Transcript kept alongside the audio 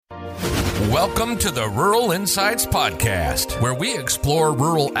Welcome to the Rural Insights Podcast, where we explore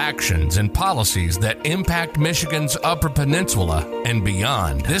rural actions and policies that impact Michigan's Upper Peninsula and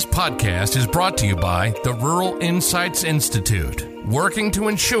beyond. This podcast is brought to you by the Rural Insights Institute, working to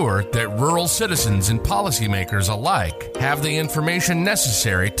ensure that rural citizens and policymakers alike have the information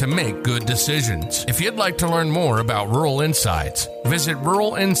necessary to make good decisions. If you'd like to learn more about Rural Insights, visit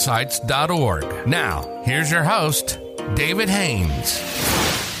ruralinsights.org. Now, here's your host, David Haynes.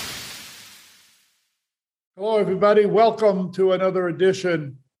 Hello, everybody. Welcome to another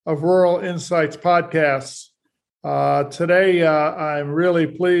edition of Rural Insights Podcasts. Today, I'm really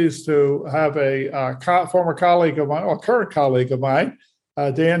pleased to have a former colleague of mine, or current colleague of mine,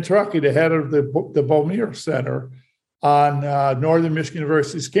 Dan Truckey, the head of the Beaumier Center on Northern Michigan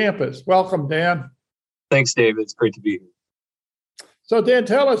University's campus. Welcome, Dan. Thanks, David. It's great to be here. So, Dan,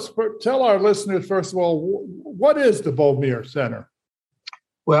 tell our listeners, first of all, what is the Beaumier Center?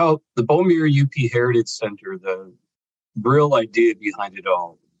 Well, the Beaumier UP Heritage Center, the real idea behind it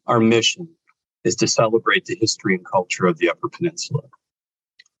all, our mission, is to celebrate the history and culture of the Upper Peninsula.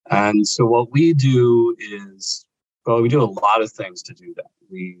 And so what we do is, we do a lot of things to do that.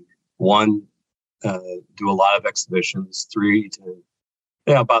 We, do a lot of exhibitions, two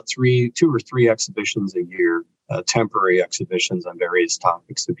or three exhibitions a year, temporary exhibitions on various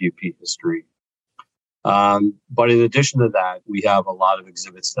topics of UP history. But in addition to that, we have a lot of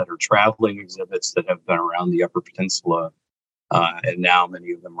exhibits that are traveling exhibits that have been around the Upper Peninsula, and now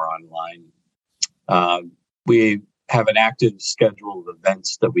many of them are online. We have an active schedule of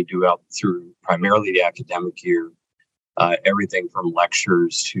events that we do out through primarily the academic year, everything from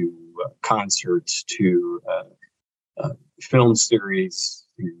lectures to concerts to film series.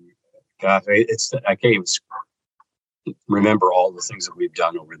 I can't even remember all the things that we've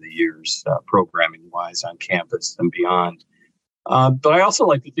done over the years, programming wise on campus and beyond. But I also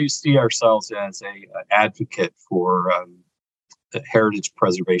like to see ourselves as a advocate for heritage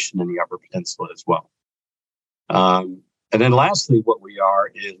preservation in the Upper Peninsula as well. And then lastly, what we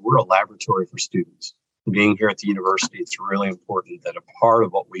are is we're a laboratory for students. Being here at the university, it's really important that a part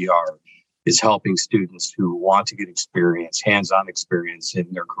of what we are is helping students who want to get experience, hands-on experience in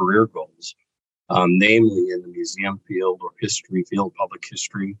their career goals. Namely in the museum field or history field, public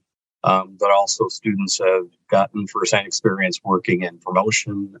history, but also students have gotten firsthand experience working in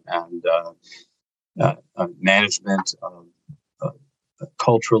promotion and management of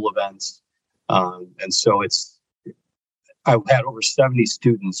cultural events. And so I've had over 70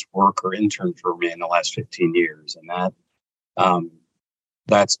 students work or intern for me in the last 15 years, and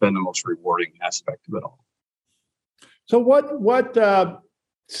that's been the most rewarding aspect of it all. So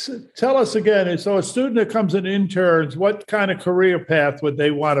tell us again, so a student that comes in interns, what kind of career path would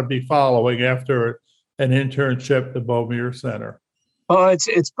they want to be following after an internship at the Beaumier Center?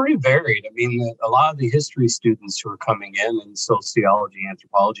 It's pretty varied. I mean, a lot of the history students who are coming in and sociology,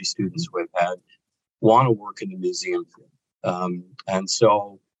 anthropology students we've had want to work in the museum field. And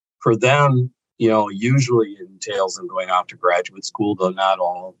so for them, usually it entails them going off to graduate school, though not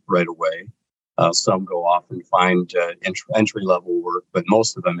all right away. Some go off and find entry-level work, but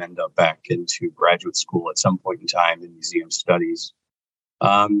most of them end up back into graduate school at some point in time in museum studies.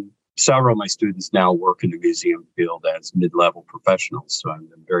 Several of my students now work in the museum field as mid-level professionals, so I'm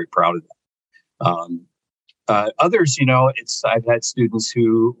very proud of that. Others, I've had students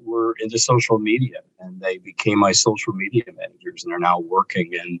who were into social media, and they became my social media managers and are now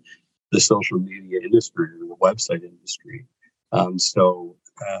working in the social media industry or the website industry.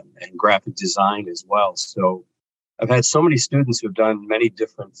 And graphic design as well. So I've had so many students who have done many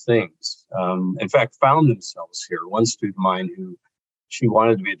different things. In fact, found themselves here. One student of mine she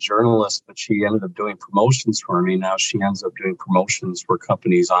wanted to be a journalist, but she ended up doing promotions for me. Now she ends up doing promotions for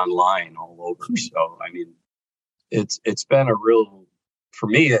companies online all over. So, I mean, it's been for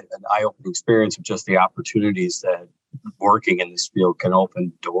me, an eye-opening experience of just the opportunities that working in this field can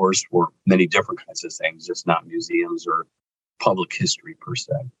open doors for many different kinds of things, just not museums or public history per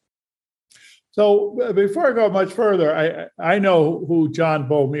se. So before I go much further, I know who John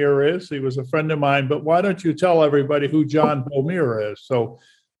Beaumier is. He was a friend of mine, but why don't you tell everybody who John Beaumier is? So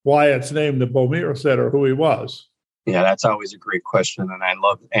why it's named the Beaumier Center, who he was. Yeah, that's always a great question, and I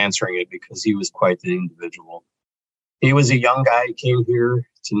love answering it because he was quite the individual. He was a young guy. He came here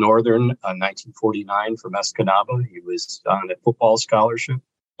to Northern in 1949 from Escanaba. He was on a football scholarship,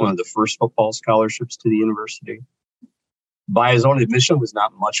 one of the first football scholarships to the university. By his own admission, was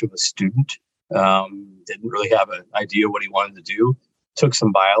not much of a student. Didn't really have an idea what he wanted to do. Took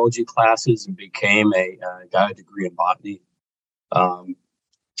some biology classes and got a degree in botany.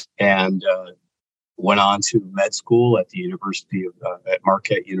 And went on to med school at the University at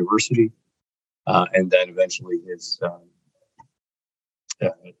Marquette University. and then eventually his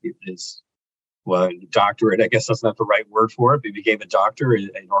doctorate. I guess that's not the right word for it. But he became a doctor,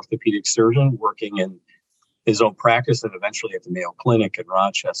 an orthopedic surgeon, working in his own practice, and eventually at the Mayo Clinic in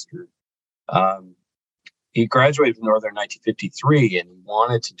Rochester. He graduated from Northern in 1953, and he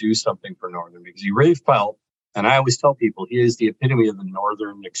wanted to do something for Northern because he really felt, and I always tell people, he is the epitome of the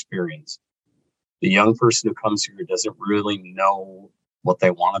Northern experience. The young person who comes here doesn't really know what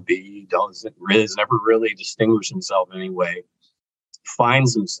they want to be, has never really distinguished himself in any way,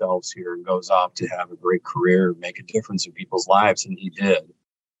 finds themselves here and goes off to have a great career, make a difference in people's lives, and he did.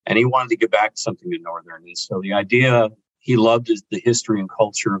 And he wanted to give back something to Northern. And so the idea, he loved the history and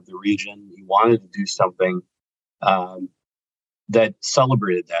culture of the region. He wanted to do something that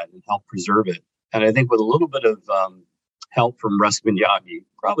celebrated that and helped preserve it. And I think with a little bit of help from Russ Vignaghi,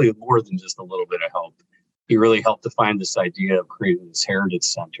 probably more than just a little bit of help, he really helped define this idea of creating this Heritage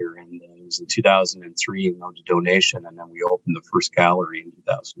Center. And it was in 2003, he made a donation, and then we opened the first gallery in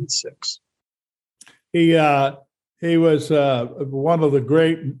 2006. He was one of the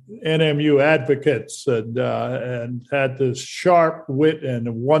great NMU advocates and had this sharp wit and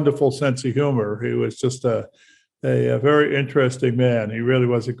a wonderful sense of humor. He was just a very interesting man. He really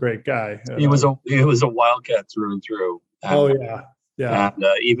was a great guy. He was a wildcat through and through. And, yeah. And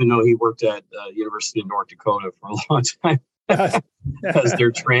even though he worked at University of North Dakota for a long time as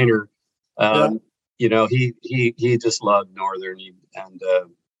their trainer, he just loved Northern,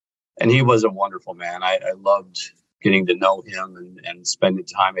 and he was a wonderful man. I loved getting to know him and spending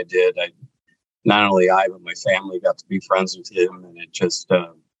time I did. Not only I, but my family got to be friends with him, and it just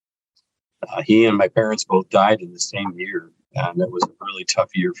he and my parents both died in the same year, and it was a really tough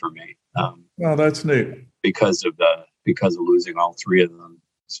year for me. Well, that's neat because of losing all three of them.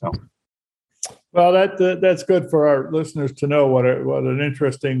 So, well, that's good for our listeners to know what an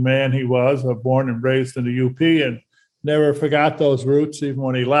interesting man he was. Born and raised in the UP, and never forgot those roots, even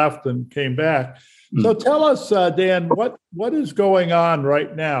when he left and came back. So tell us, Dan, what is going on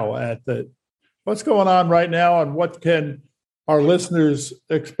right now what's going on right now, and what can our listeners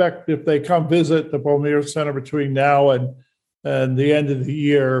expect if they come visit the Beaumier Center between now and the end of the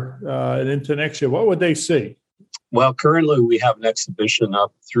year and into next year? What would they see? Well, currently we have an exhibition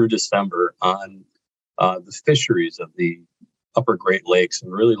up through December on the fisheries of the Upper Great Lakes,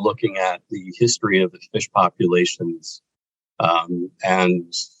 and really looking at the history of the fish populations and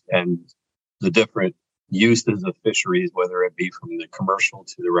the different uses of fisheries, whether it be from the commercial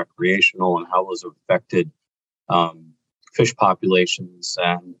to the recreational, and how those have affected fish populations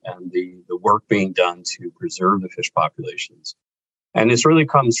and the work being done to preserve the fish populations. And this really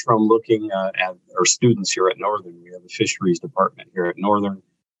comes from looking at our students here at Northern. We have a fisheries department here at Northern.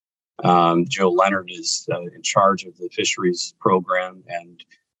 Joe Leonard is in charge of the fisheries program, and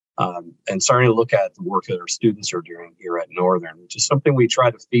starting to look at the work that our students are doing here at Northern, which is something we try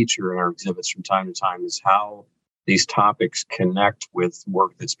to feature in our exhibits from time to time, is how these topics connect with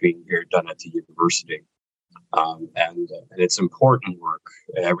work that's being done at the university. And it's important work,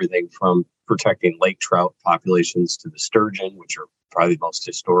 everything from protecting lake trout populations to the sturgeon, which are probably the most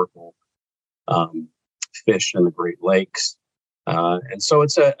historical fish in the Great Lakes. And so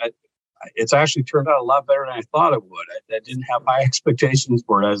it's actually turned out a lot better than I thought it would. I didn't have high expectations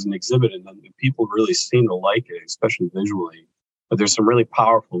for it as an exhibit, and people really seem to like it, especially visually. But there's some really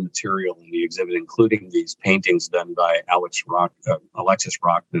powerful material in the exhibit, including these paintings done by Alexis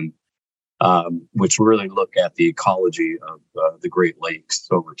Rockman, which really look at the ecology of the Great Lakes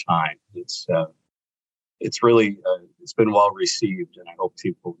over time. It's really it's been well received, and I hope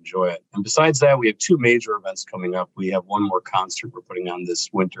people enjoy it. And besides that, we have two major events coming up. We have one more concert we're putting on this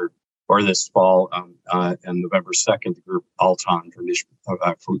winter or this fall on November 2nd. The group Alton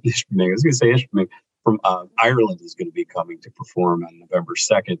from Ireland is going to be coming to perform on November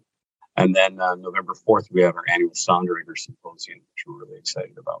 2nd. And then November 4th, we have our annual Sonderegger Symposium, which we're really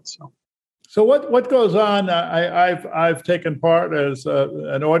excited about. So what goes on? I've taken part as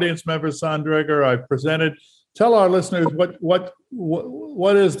an audience member of Sonderegger. I've presented. Tell our listeners what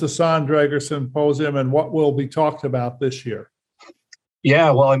is the Sonderegger Symposium and what will be talked about this year.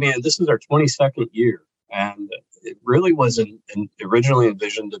 Yeah, well, I mean, this is our 22nd year, and it really was originally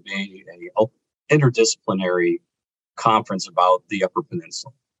envisioned to be an interdisciplinary conference about the Upper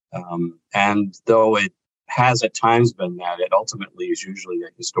Peninsula. And though it has at times been that, it ultimately is usually a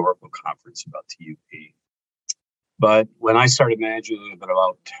historical conference about the UP. But when I started managing it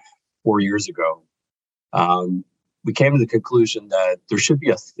about 4 years ago, we came to the conclusion that there should be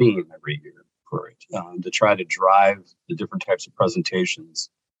a theme every year for it to try to drive the different types of presentations.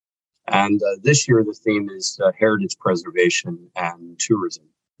 And this year, the theme is heritage preservation and tourism.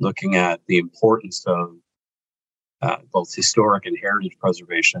 looking at the importance of both historic and heritage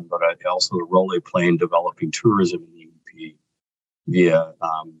preservation, but also the role they play in developing tourism in the UP via,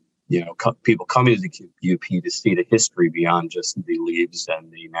 people coming to the UP to see the history beyond just the leaves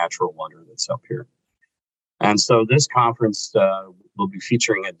and the natural wonder that's up here. And so this conference will be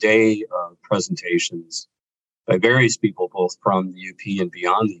featuring a day of presentations by various people, both from the UP and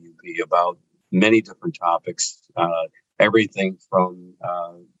beyond the UP, about many different topics, everything from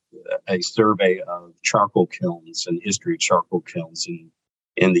a survey of charcoal kilns and history of charcoal kilns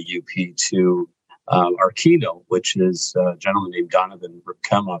in the UP to our keynote, which is a gentleman named Donovan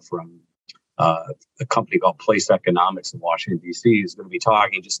Ripkema from a company called Place Economics in Washington, D.C., is going to be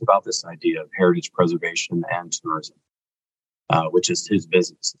talking just about this idea of heritage preservation and tourism, which is his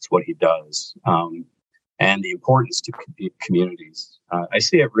business. It's what he does. And the importance to communities. I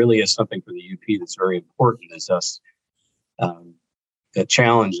see it really as something for the UP that's very important, is us the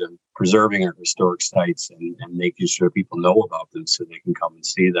challenge of preserving our historic sites and making sure people know about them so they can come and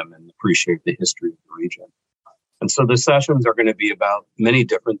see them and appreciate the history of the region. And so the sessions are going to be about many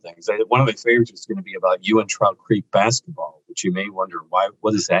different things. One of my favorites is going to be about Trout Creek basketball, which you may wonder,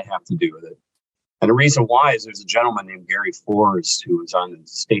 what does that have to do with it? And the reason why is there's a gentleman named Gary Forrest who was on the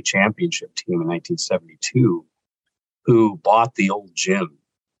state championship team in 1972 who bought the old gym,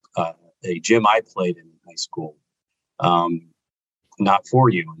 a gym I played in high school, not for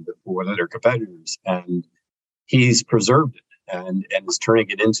you, but for other competitors. And he's preserved it and is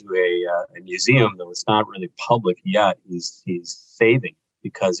turning it into a museum, though it's not really public yet. He's saving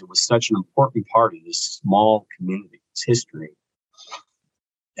because it was such an important part of this small community, its history.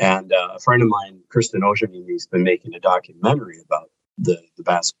 And a friend of mine, Kristen Ocean, he's been making a documentary about the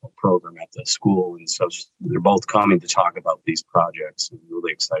basketball program at the school. And so they're both coming to talk about these projects, and I'm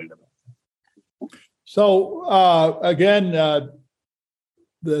really excited about that. So, again,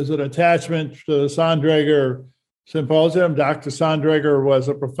 there's an attachment to the Sonderegger Symposium. Dr. Sonderegger was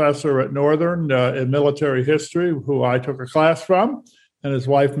a professor at Northern in military history, who I took a class from, and his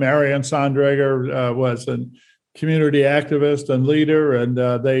wife, Marian Sonderegger, was a community activist and leader, and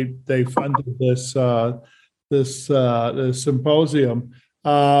they funded this symposium.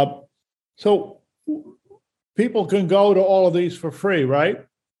 So people can go to all of these for free, right?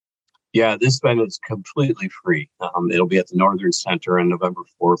 Yeah, this event is completely free. It'll be at the Northern Center on November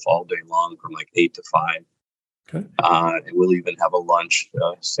 4th all day long from like 8 to 5. Okay. And we'll even have a lunch,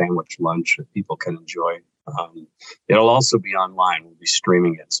 sandwich lunch that people can enjoy. It'll also be online. We'll be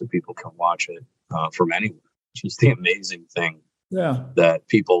streaming it so people can watch it from anywhere, which is the amazing thing. Yeah. That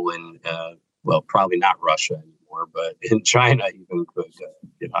people in, probably not Russia anymore, but in China even could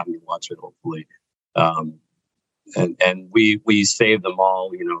get on and watch it, hopefully. And we save them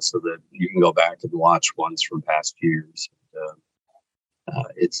all, so that you can go back and watch ones from past years.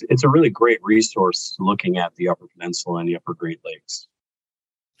 It's a really great resource looking at the Upper Peninsula and the Upper Great Lakes.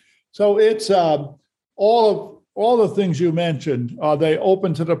 So it's all the things you mentioned. Are they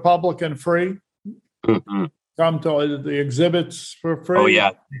open to the public and free? Mm-hmm. Come to the exhibits for free. Oh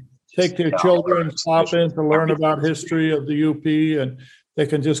yeah. Take their children, stop in to learn about history of the UP, and they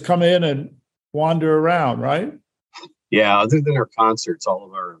can just come in and wander around, right? Yeah, other than our concerts, all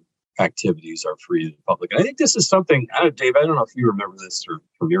of our activities are free to the public. And I think this is something, Dave, I don't know if you remember this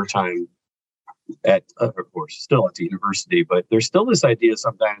from your time at, of course, still at the university, but there's still this idea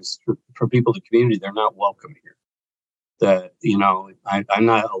sometimes for people in the community, they're not welcome here. That, I'm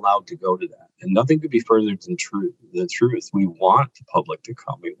not allowed to go to that. And nothing could be further than the truth. We want the public to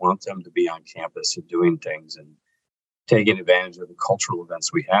come. We want them to be on campus and doing things and taking advantage of the cultural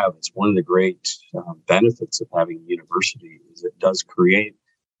events we have. It's one of the great benefits of having a university is it does create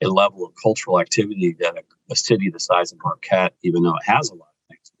a level of cultural activity that a city the size of Marquette, even though it has a lot of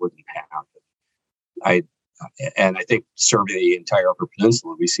things, wouldn't have. I think serving the entire Upper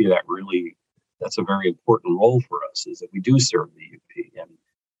Peninsula, we see that really, that's a very important role for us, is that we do serve the UP.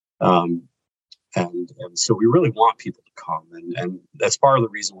 And so we really want people to come. And that's part of the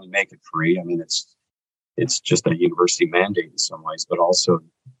reason we make it free. I mean, it's just a university mandate in some ways, but also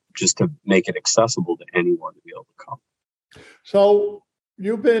just to make it accessible to anyone to be able to come. So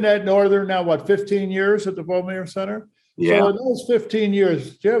you've been at Northern now, 15 years at the Beaumier Center? Yeah. So in those 15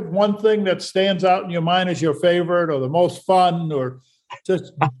 years, do you have one thing that stands out in your mind as your favorite or the most fun or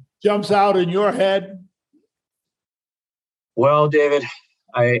just jumps out in your head? Well, David,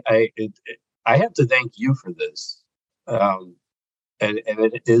 I have to thank you for this. And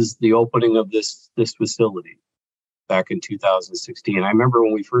it is the opening of this facility back in 2016. I remember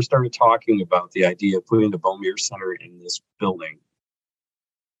when we first started talking about the idea of putting the Beaumier Center in this building.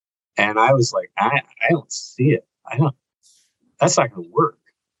 And I was like, I don't see it. That's not going to work.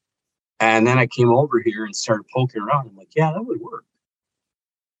 And then I came over here and started poking around. I'm like, yeah, that would work.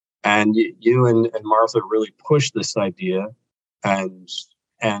 And you and Martha really pushed this idea. And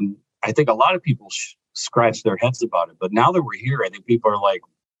I think a lot of people scratch their heads about it. But now that we're here, I think people are like,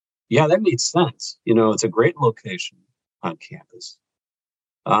 yeah, that makes sense. It's a great location on campus.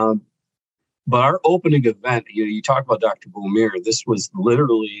 But our opening event, you talk about Dr. Beaumier. This was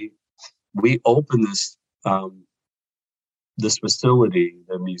literally, we opened this facility,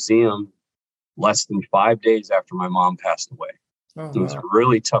 the museum, less than 5 days after my mom passed away. Oh, it was a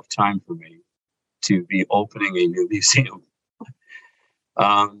really tough time for me to be opening a new museum.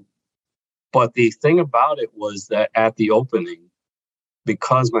 But the thing about it was that at the opening,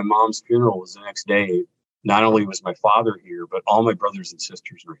 because my mom's funeral was the next day, not only was my father here, but all my brothers and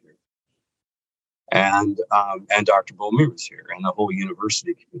sisters were here. And Dr. Beaumier was here, and the whole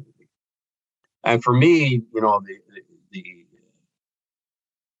university community. And for me, the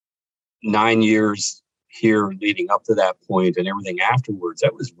 9 years here leading up to that point and everything afterwards,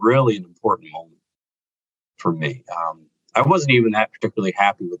 that was really an important moment for me. I wasn't even that particularly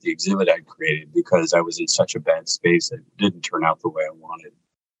happy with the exhibit I'd created because I was in such a bad space that it didn't turn out the way I wanted.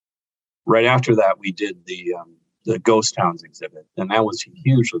 Right after that, we did the Ghost Towns exhibit, and that was a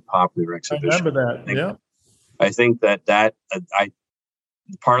hugely popular exhibition. I remember that, yeah. I think that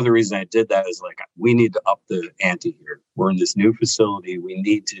part of the reason I did that is like, we need to up the ante here. We're in this new facility. We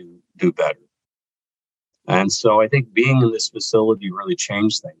need to do better. And so I think being in this facility really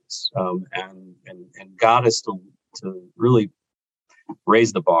changed things and got us to really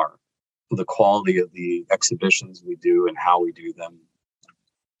raise the bar, the quality of the exhibitions we do and how we do them,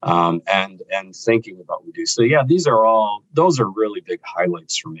 and thinking about what we do. So yeah, those are really big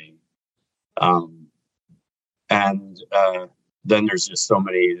highlights for me. Then there's just so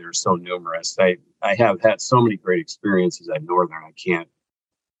many, they're so numerous. I have had so many great experiences at Northern, I can't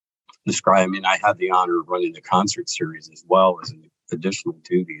describe. I mean, I had the honor of running the concert series as well as additional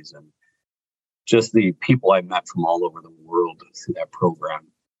duties, and just the people I met from all over the world through that program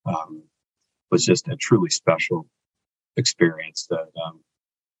was just a truly special experience that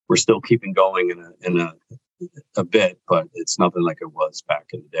we're still keeping going in a bit, but it's nothing like it was back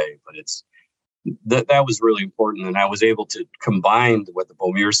in the day. But it's that was really important, and I was able to combine what the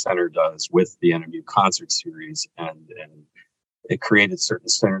Beaumier Center does with the NMU concert series, and it created certain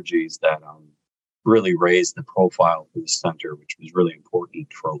synergies that really raised the profile for the center, which was really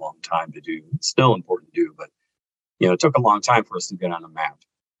important for a long time to do. It's still important to do, but it took a long time for us to get on a map.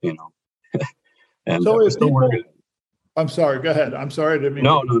 And so we're still working. I'm sorry. Go ahead. I'm sorry. I didn't mean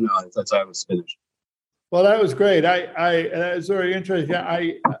No. That's I was finished. Well, that was great. That was very interesting.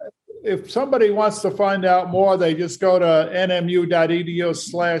 If somebody wants to find out more, they just go to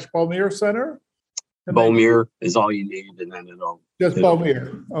nmu.edu/Beaumier Center. Beaumier is all you need, and then it'll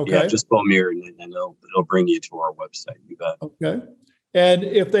Beaumier. Okay. Yeah, just Beaumier, and then it'll bring you to our website. You bet. Okay. And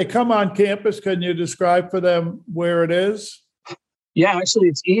if they come on campus, can you describe for them where it is? Yeah, actually,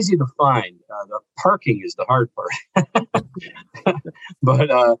 it's easy to find. The parking is the hard part.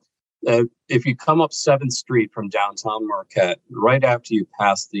 But if you come up 7th Street from downtown Marquette, right after you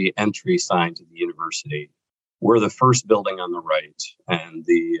pass the entry sign to the university, we're the first building on the right, and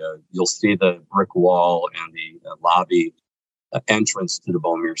you'll see the brick wall and the lobby entrance to the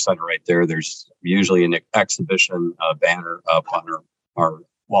Beaumier Center right there. There's usually an exhibition banner up on our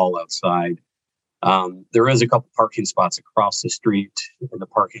wall outside. There is a couple parking spots across the street in the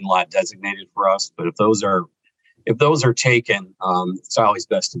parking lot designated for us, but if those are taken, it's always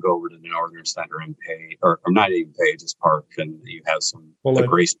best to go over to the Northern Center and pay, or not even pay, just park, and you have a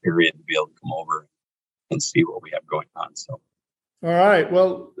grace period to be able to come over and see what we have going on. So, all right.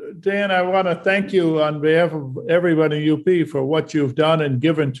 Well, Dan, I want to thank you on behalf of everybody in UP for what you've done and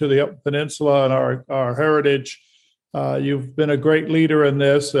given to the Upper Peninsula and our heritage. You've been a great leader in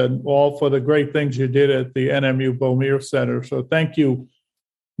this, and all for the great things you did at the NMU Beaumier Center. So thank you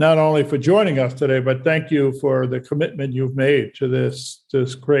not only for joining us today, but thank you for the commitment you've made to this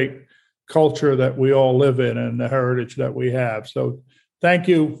great culture that we all live in and the heritage that we have. So thank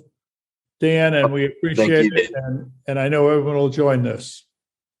you, Dan, and we appreciate it. And I know everyone will join this.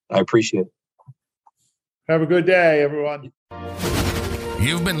 I appreciate it. Have a good day, everyone.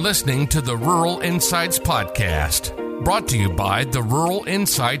 You've been listening to the Rural Insights Podcast, brought to you by the Rural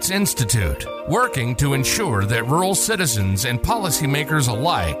Insights Institute, working to ensure that rural citizens and policymakers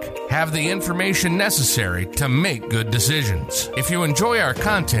alike have the information necessary to make good decisions. If you enjoy our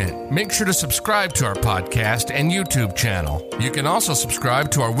content, make sure to subscribe to our podcast and YouTube channel. You can also subscribe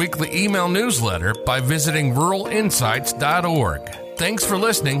to our weekly email newsletter by visiting ruralinsights.org. Thanks for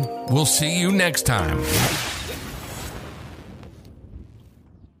listening. We'll see you next time.